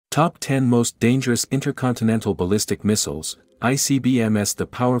Top 10 Most Dangerous Intercontinental Ballistic Missiles, ICBMs. The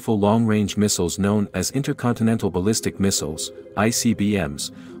powerful long-range missiles known as intercontinental ballistic missiles,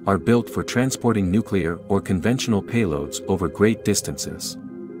 ICBMs, are built for transporting nuclear or conventional payloads over great distances.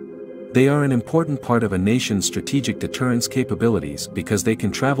 They are an important part of a nation's strategic deterrence capabilities because they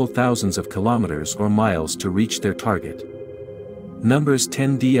can travel thousands of kilometers or miles to reach their target. Numbers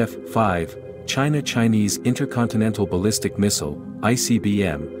 10 DF-5, Chinese Intercontinental Ballistic Missile,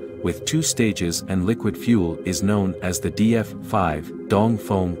 ICBM, with 2 stages and liquid fuel is known as the DF-5,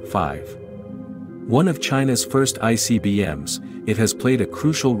 Dongfeng 5. One of China's first ICBMs, it has played a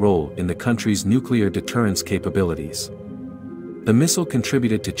crucial role in the country's nuclear deterrence capabilities. The missile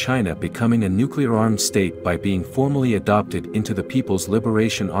contributed to China becoming a nuclear-armed state by being formally adopted into the People's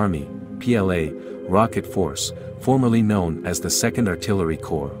Liberation Army, PLA, rocket force, formerly known as the 2nd Artillery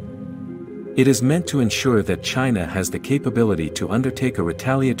Corps. It is meant to ensure that China has the capability to undertake a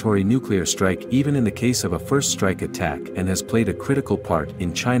retaliatory nuclear strike even in the case of a first strike attack and has played a critical part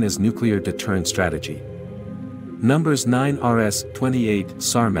in China's nuclear deterrence strategy. Numbers 9 RS-28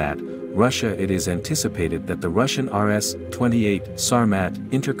 Sarmat, Russia. It is anticipated that the Russian RS-28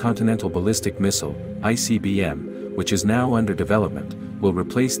 Sarmat intercontinental ballistic missile, ICBM, which is now under development, will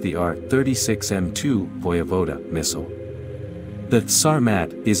replace the R-36M2 Voyvoda missile. The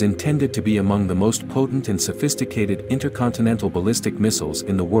Sarmat is intended to be among the most potent and sophisticated intercontinental ballistic missiles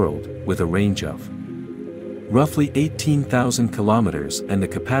in the world, with a range of roughly 18,000 kilometers and the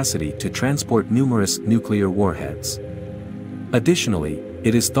capacity to transport numerous nuclear warheads. Additionally,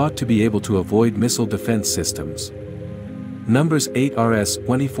 it is thought to be able to avoid missile defense systems. Numbers 8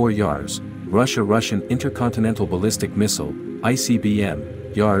 RS-24 Yars, Russian Intercontinental Ballistic Missile,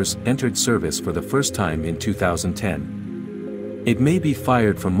 ICBM, Yars entered service for the first time in 2010. It may be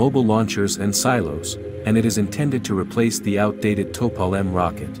fired from mobile launchers and silos, and it is intended to replace the outdated Topol-M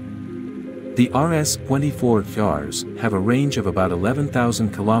rocket. The RS-24 Yars have a range of about 11,000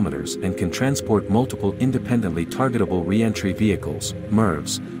 kilometers and can transport multiple independently targetable re-entry vehicles,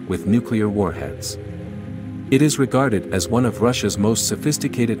 MIRVs, with nuclear warheads. It is regarded as one of Russia's most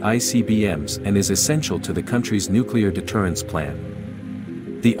sophisticated ICBMs and is essential to the country's nuclear deterrence plan.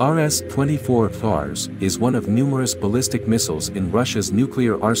 The RS-24 Yars is one of numerous ballistic missiles in Russia's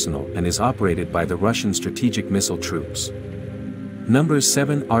nuclear arsenal and is operated by the Russian Strategic Missile Troops. Numbers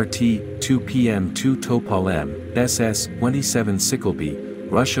 7 RT-2PM2 Topol-M, SS-27 Siklby,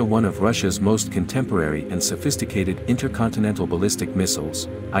 Russia. One of Russia's most contemporary and sophisticated intercontinental ballistic missiles,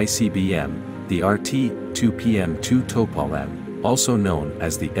 ICBM, the RT-2PM2 Topol-M, also known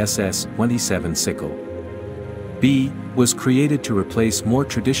as the SS-27 Siklby, was created to replace more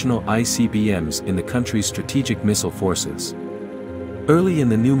traditional ICBMs in the country's strategic missile forces. Early in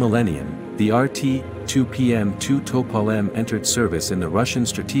the new millennium, the RT-2PM2 Topol-M entered service in the Russian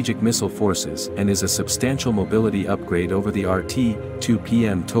strategic missile forces and is a substantial mobility upgrade over the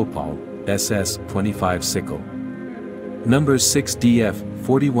RT-2PM Topol, SS-25 Sikl. Numbers 6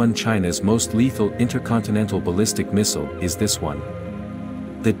 DF-41 China's most lethal intercontinental ballistic missile is this one.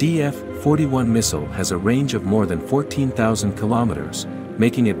 The DF-41 missile has a range of more than 14,000 kilometers,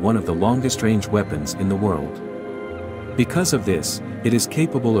 making it one of the longest-range weapons in the world. Because of this, it is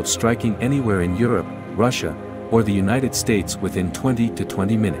capable of striking anywhere in Europe, Russia, or the United States within 20 to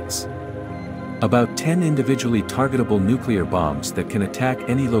 20 minutes. About 10 individually targetable nuclear bombs that can attack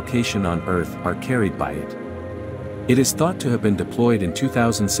any location on Earth are carried by it. It is thought to have been deployed in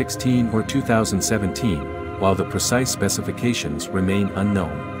 2016 or 2017, while the precise specifications remain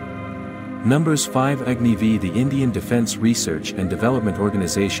unknown. Numbers 5 Agni-V. The Indian Defence Research and Development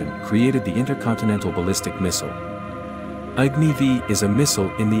Organization created the intercontinental ballistic missile. Agni-V is a missile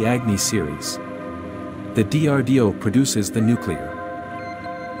in the Agni series. The DRDO produces the nuclear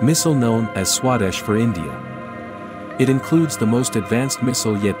missile known as Swadesh for India. It includes the most advanced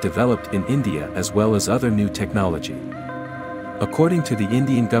missile yet developed in India as well as other new technology. According to the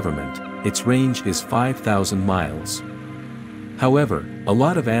Indian government, its range is 5,000 miles. However, a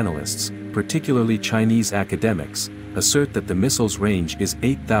lot of analysts, particularly Chinese academics, assert that the missile's range is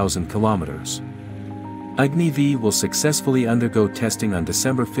 8,000 kilometers. Agni-V will successfully undergo testing on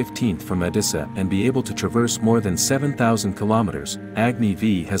December 15 from Odisha and be able to traverse more than 7,000 kilometers.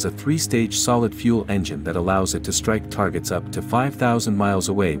 Agni-V has a 3-stage solid fuel engine that allows it to strike targets up to 5,000 miles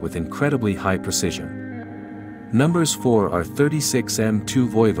away with incredibly high precision. Numbers 4 are 36M2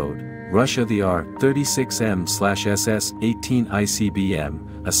 Voivode, Russia. The R-36M/SS-18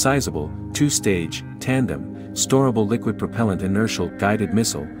 ICBM, a sizable, 2-stage, tandem, storable liquid propellant inertial guided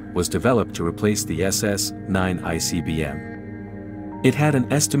missile, was developed to replace the SS-9 ICBM. It had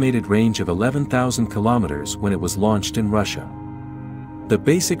an estimated range of 11,000 kilometers when it was launched in Russia. The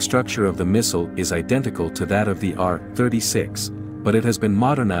basic structure of the missile is identical to that of the R-36, but it has been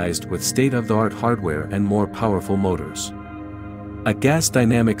modernized with state-of-the-art hardware and more powerful motors. A gas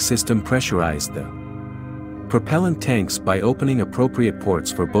dynamic system pressurized the propellant tanks by opening appropriate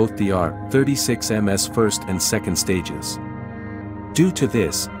ports for both the R-36M's first and second stages. Due to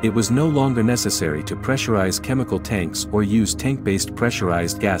this, it was no longer necessary to pressurize chemical tanks or use tank-based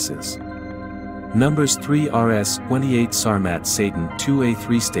pressurized gases. Numbers 3 RS-28 Sarmat Satan 2A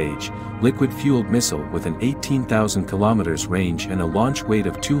 3-stage, liquid-fueled missile with an 18,000 km range and a launch weight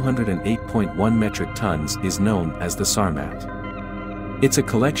of 208.1 metric tons is known as the Sarmat. It's a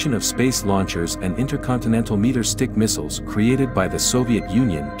collection of space launchers and intercontinental meter-stick missiles created by the Soviet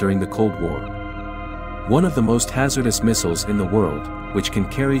Union during the Cold War. One of the most hazardous missiles in the world, which can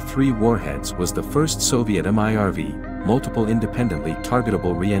carry 3 warheads, was the first Soviet MIRV, multiple independently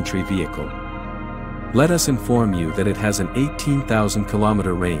targetable re-entry vehicle. Let us inform you that it has an 18,000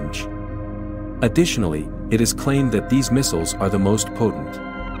 km range. Additionally, it is claimed that these missiles are the most potent.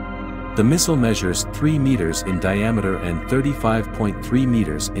 The missile measures 3 meters in diameter and 35.3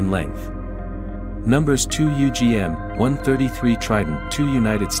 meters in length. Numbers 2 UGM-133 Trident II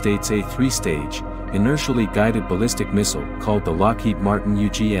United States A 3-stage, inertially guided ballistic missile called the Lockheed Martin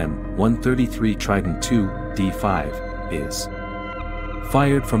UGM-133 Trident II D5, is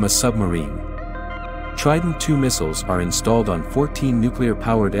fired from a submarine. Trident II missiles are installed on 14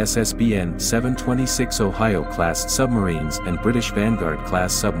 nuclear-powered SSBN-726 Ohio-class submarines and British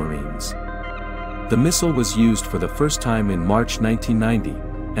Vanguard-class submarines. The missile was used for the first time in March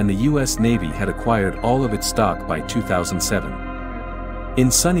 1990, and the U.S. Navy had acquired all of its stock by 2007. In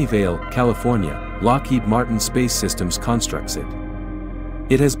Sunnyvale, California, Lockheed Martin Space Systems constructs it.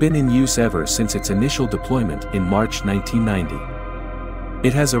 It has been in use ever since its initial deployment in March 1990.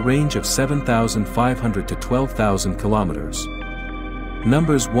 It has a range of 7,500 to 12,000 kilometers.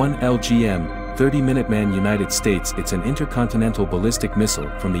 Numbers 1 LGM, 30 Minuteman United States. It's an intercontinental ballistic missile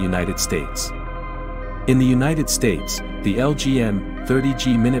from the United States. In the United States, the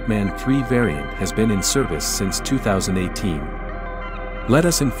LGM-30G Minuteman III variant has been in service since 2018. Let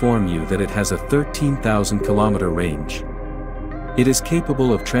us inform you that it has a 13,000 kilometer range. It is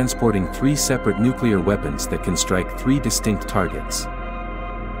capable of transporting 3 separate nuclear weapons that can strike 3 distinct targets.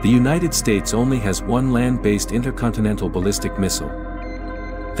 The United States only has one land-based intercontinental ballistic missile.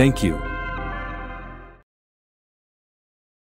 Thank you.